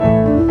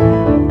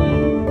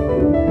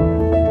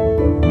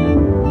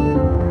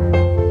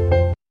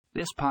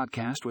This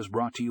podcast was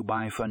brought to you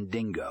by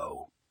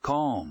Fundingo.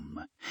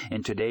 Calm.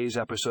 In today's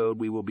episode,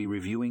 we will be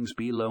reviewing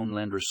SBA loan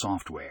lender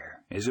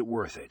software. Is it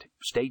worth it?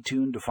 Stay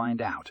tuned to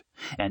find out.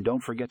 And don't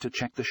forget to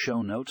check the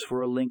show notes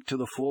for a link to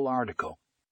the full article.